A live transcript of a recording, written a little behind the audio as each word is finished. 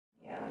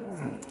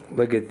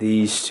Look at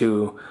these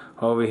two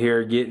over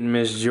here getting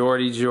Miss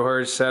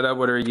George set up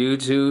with her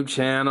YouTube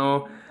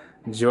channel.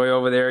 Joy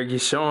over there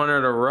showing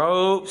her the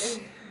ropes.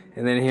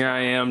 And then here I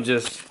am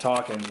just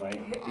talking,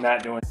 like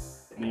not doing,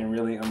 being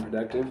really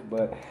unproductive.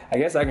 But I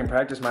guess I can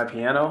practice my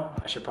piano.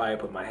 I should probably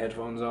put my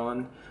headphones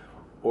on,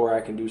 or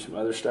I can do some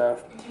other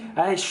stuff.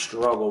 I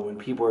struggle when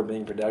people are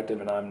being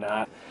productive and I'm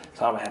not.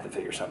 So I'm gonna have to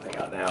figure something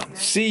out now.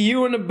 See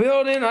you in the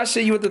building. I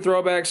see you with the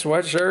throwback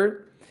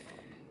sweatshirt.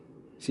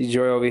 See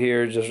Joy over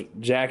here just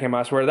jacking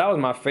my sweater. That was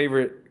my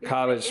favorite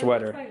college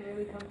sweater.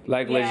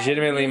 Like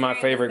legitimately my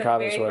favorite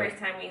college sweater.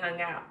 First time we hung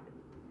out.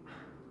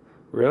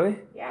 Really?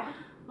 Yeah.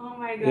 Oh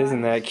my god.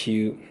 Isn't that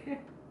cute?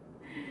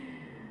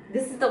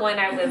 This is the one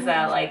I was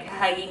like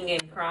hugging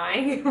and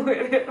crying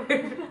with. You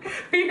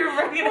were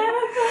bringing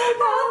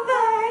I'll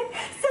find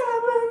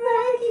someone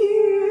like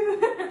you.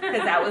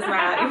 Because that was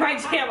my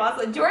jam.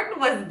 Also, Jordan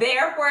was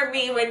there for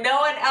me when no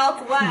one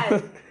else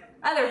was.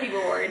 Other people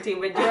were too,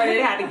 but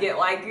Jordan had to get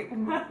like.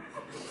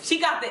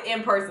 She got the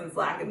in-person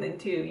Slack, and then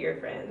two of your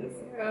friends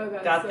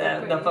got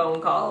the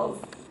phone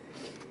calls.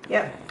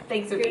 Yep.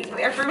 Thanks for being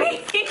there for me.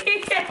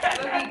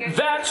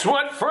 That's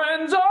what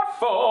friends are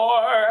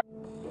for.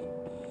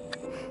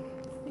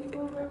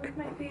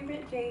 My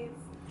favorite days.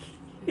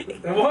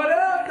 What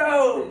up,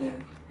 though?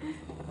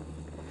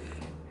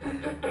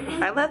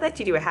 I love that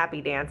you do a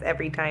happy dance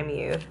every time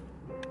you.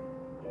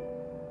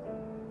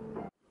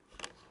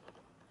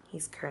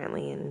 He's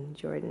currently in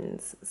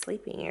Jordan's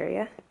sleeping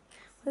area.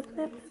 Look at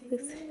that.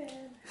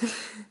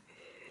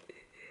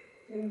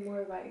 Maybe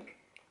more like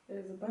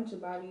there's a bunch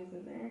of bodies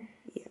in there.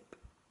 Yep.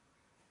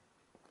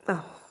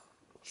 Oh,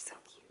 she's so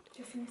cute.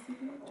 Just gonna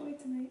sleep with Joy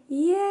tonight.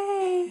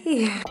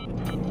 Yay!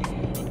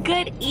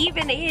 Good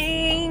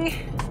evening.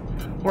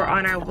 We're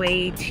on our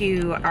way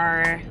to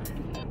our,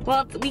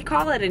 well, we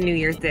call it a New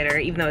Year's dinner,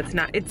 even though it's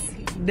not. It's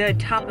the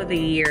top of the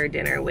year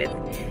dinner with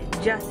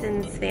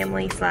Justin's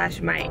family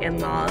 / my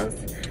in-laws.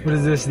 What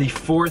is this, the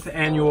 4th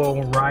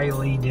annual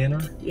Riley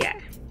dinner? Yeah.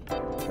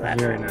 So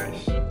that's very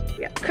nice.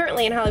 Yeah.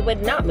 Currently in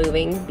Hollywood, not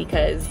moving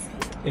because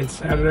it's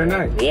Saturday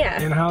night.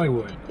 Yeah. In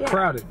Hollywood. Yeah.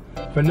 Crowded.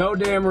 For no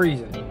damn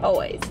reason.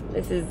 Always.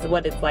 This is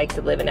what it's like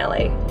to live in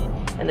LA.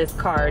 And this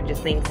car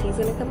just thinks he's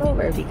gonna come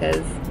over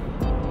because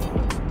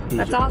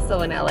that's also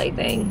an LA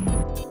thing.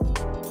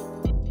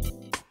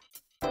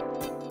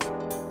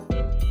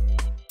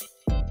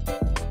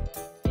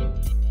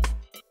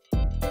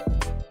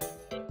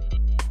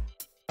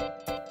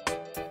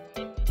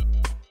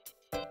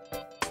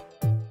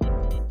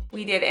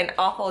 We did an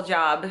awful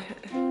job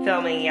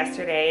filming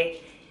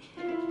yesterday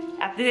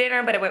at the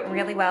dinner, but it went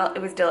really well.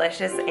 It was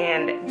delicious,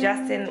 and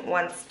Justin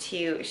wants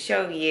to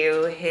show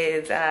you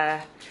his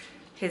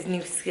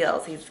new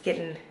skills. He's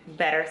getting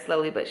better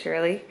slowly but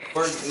surely.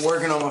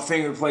 Working on my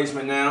finger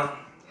placement now.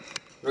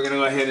 We're gonna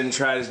go ahead and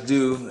try to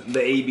do the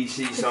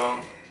ABC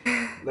song.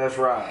 Let's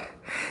ride.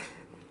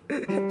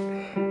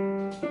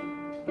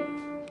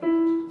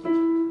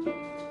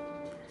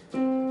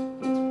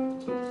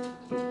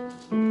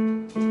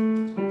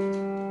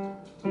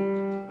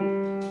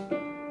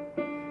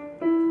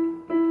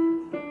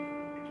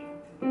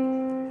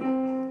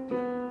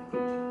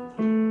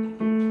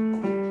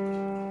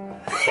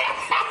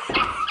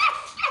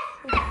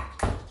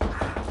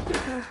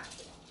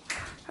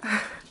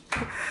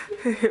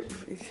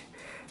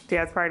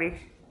 Dance party.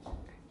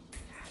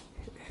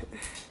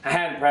 I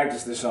hadn't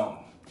practiced this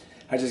song.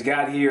 I just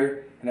got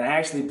here and I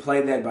actually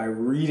played that by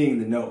reading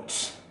the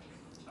notes.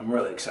 I'm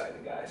really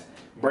excited, guys.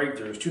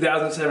 Breakthroughs,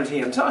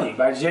 2017. I'm telling you,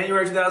 by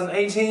January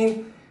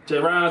 2018, Jay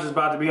Rounds is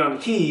about to be on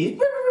the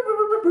keys.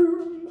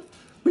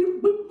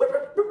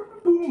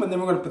 And then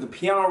we're gonna put the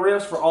piano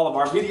riffs for all of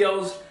our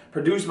videos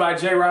produced by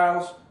Jay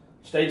Rounds.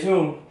 Stay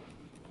tuned.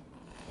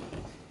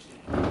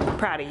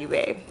 Proud of you,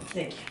 babe.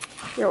 Thank you.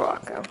 You're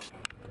welcome.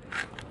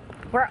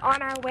 We're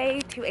on our way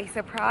to a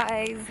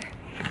surprise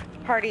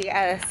party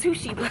at a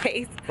sushi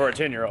place. For a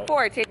 10-year-old.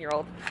 For a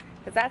 10-year-old.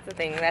 Because that's the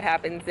thing that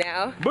happens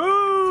now.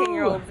 Boo!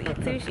 10-year-olds eat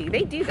sushi.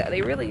 They do though,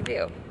 they really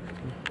do.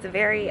 It's a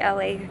very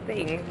LA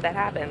thing that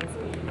happens.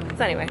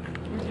 So anyway.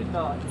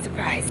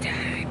 Surprise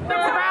time.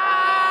 Surprise!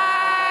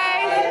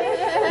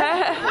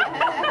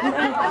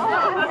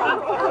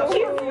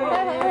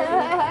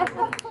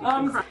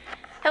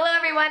 Hello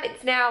everyone,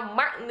 it's now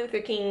Martin Luther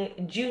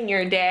King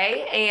Jr.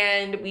 Day,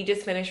 and we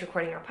just finished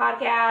recording our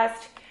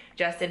podcast.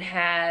 Justin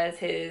has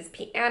his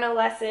piano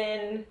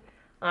lesson.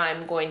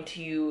 I'm going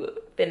to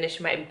finish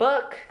my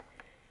book,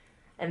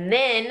 and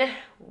then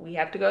we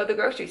have to go to the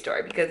grocery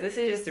store because this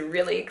is just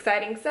really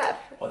exciting stuff.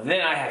 Well,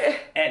 then I have to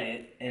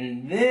edit,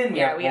 and then we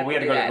have to go to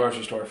the that.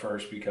 grocery store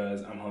first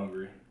because I'm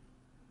hungry.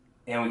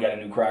 And we got a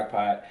new crock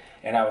pot,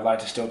 and I would like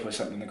to still put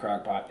something in the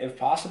crock pot if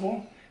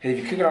possible. Because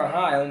if you cook it on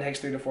high, it only takes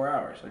 3 to 4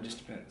 hours. So it just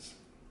depends.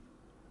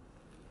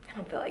 I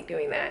don't feel like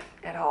doing that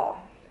at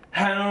all.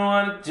 I don't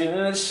want to do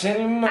this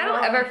anymore. I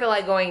don't ever feel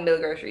like going to the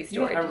grocery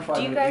store. You don't ever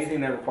do you guys?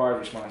 anything that requires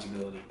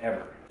responsibility,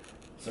 ever.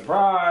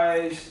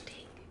 Surprise!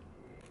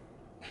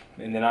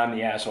 And then I'm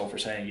the asshole for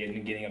saying it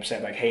and getting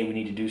upset like, hey, we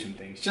need to do some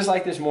things. Just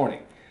like this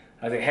morning.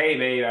 I was like, hey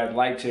babe, I'd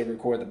like to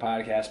record the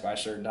podcast by a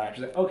certain time.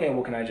 She's like, okay,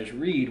 well can I just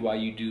read while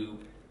you do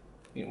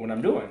what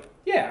I'm doing?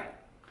 Yeah.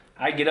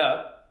 I get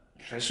up,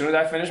 as soon as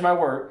I finish my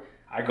work,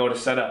 I go to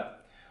set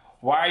up.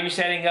 Why are you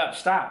setting up?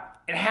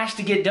 Stop. It has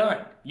to get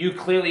done. You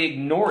clearly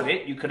ignored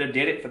it. You could have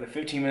did it for the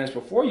 15 minutes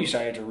before you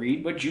started to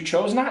read, but you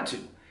chose not to.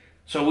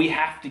 So we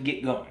have to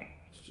get going.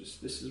 It's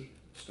just, just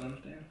don't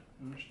understand.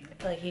 I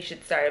feel like you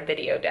should start a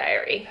video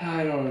diary.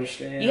 I don't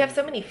understand. You have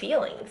so many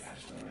feelings. I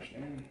just don't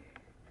understand.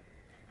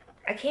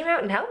 I came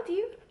out and helped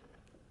you.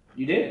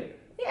 You did.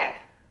 Yeah.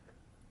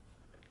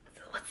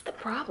 So what's the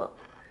problem?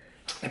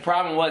 The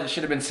problem was it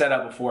should have been set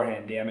up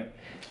beforehand, damn it.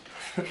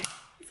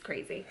 It's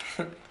crazy.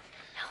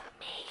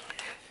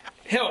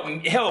 Help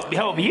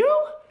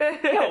you?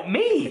 Help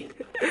me.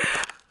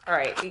 All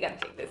right, we gotta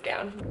take this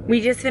down.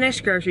 We just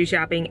finished grocery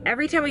shopping.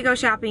 Every time we go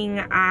shopping,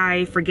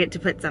 I forget to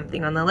put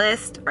something on the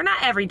list. Or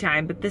not every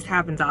time, but this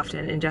happens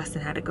often, and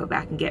Justin had to go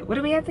back and get, what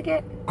do we have to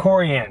get?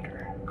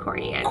 Coriander.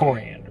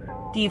 Coriander.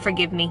 Do you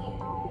forgive me?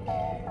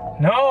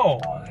 No,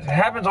 it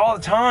happens all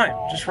the time.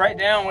 Just write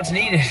down what's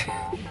needed.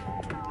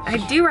 I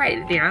do write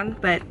it down,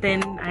 but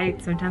then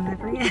sometimes I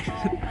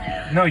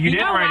forget. No, you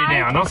didn't write it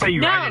down. Don't say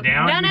you write it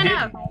down.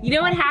 No. You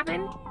know what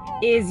happened?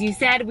 Is you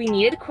said we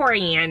needed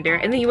coriander,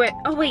 and then you went,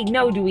 oh wait,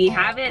 no, do we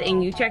have it?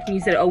 And you checked and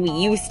you said, oh, we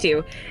used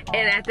to.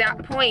 And at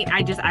that point,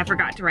 I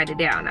forgot to write it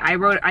down. I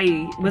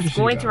was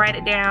going to write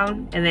it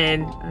down, and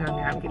then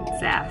I'm getting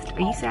sassed. Are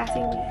you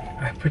sassing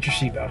me? Put your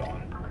seatbelt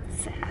on.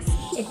 Sass.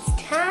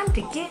 It's time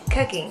to get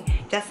cooking.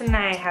 Justin and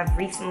I have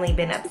recently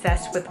been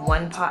obsessed with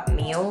one-pot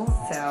meals,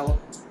 so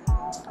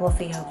we'll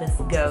see how this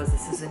goes.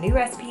 This is a new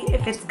recipe.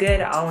 If it's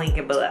good, I'll link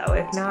it below.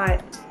 If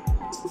not,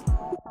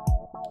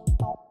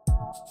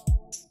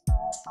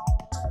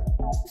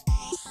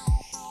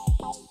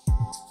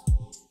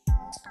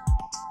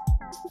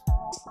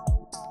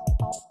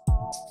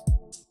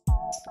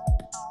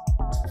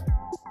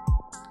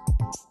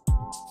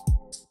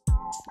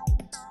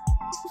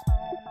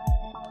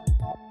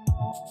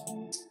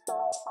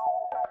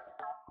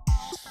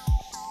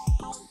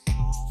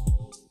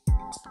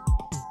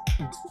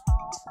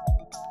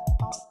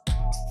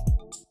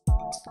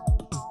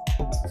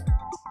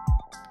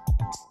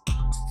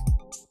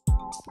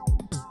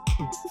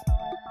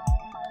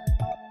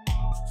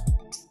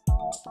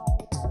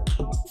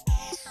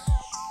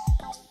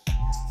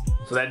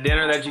 So that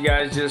dinner that you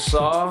guys just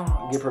saw,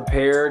 get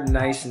prepared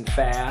nice and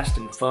fast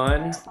and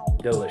fun.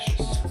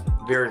 Delicious.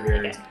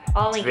 Very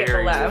I'll link it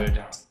below.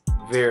 Good.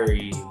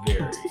 Very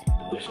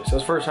delicious. So it's the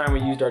first time we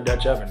used our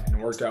Dutch oven and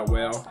it worked out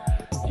well.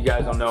 If you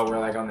guys don't know, we're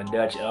like on the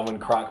Dutch oven,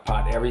 crock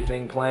pot,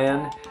 everything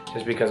plan,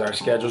 just because our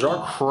schedules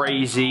are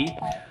crazy.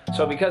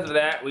 So because of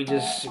that, we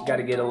just got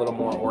to get a little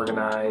more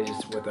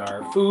organized with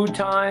our food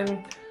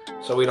time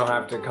so we don't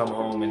have to come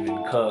home and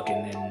then cook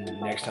and then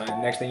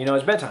next thing you know,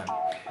 it's bedtime.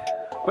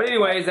 But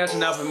anyways, that's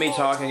enough of me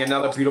talking.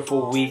 Another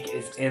beautiful week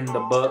is in the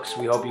books.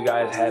 We hope you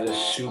guys had a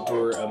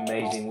super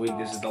amazing week.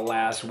 This is the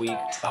last week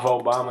of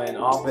Obama in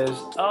office.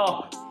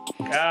 Oh,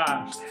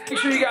 gosh. Make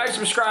sure you guys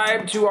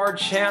subscribe to our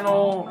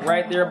channel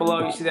right there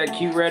below. You see that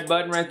cute red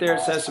button right there?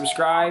 It says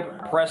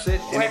subscribe. Press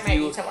it. And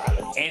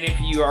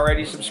if you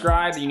already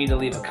subscribed, then you need to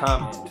leave a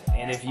comment.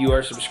 And if you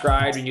are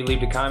subscribed and you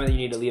leave a comment, then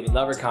you need to leave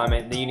another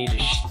comment. Then you need to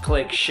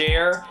click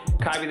share,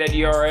 copy that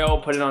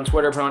URL, put it on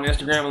Twitter, put it on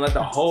Instagram, and let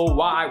the whole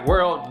wide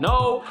world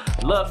know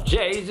Love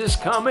Jays is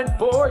coming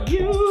for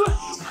you.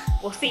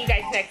 We'll see you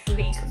guys next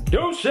week.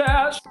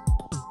 Deuces.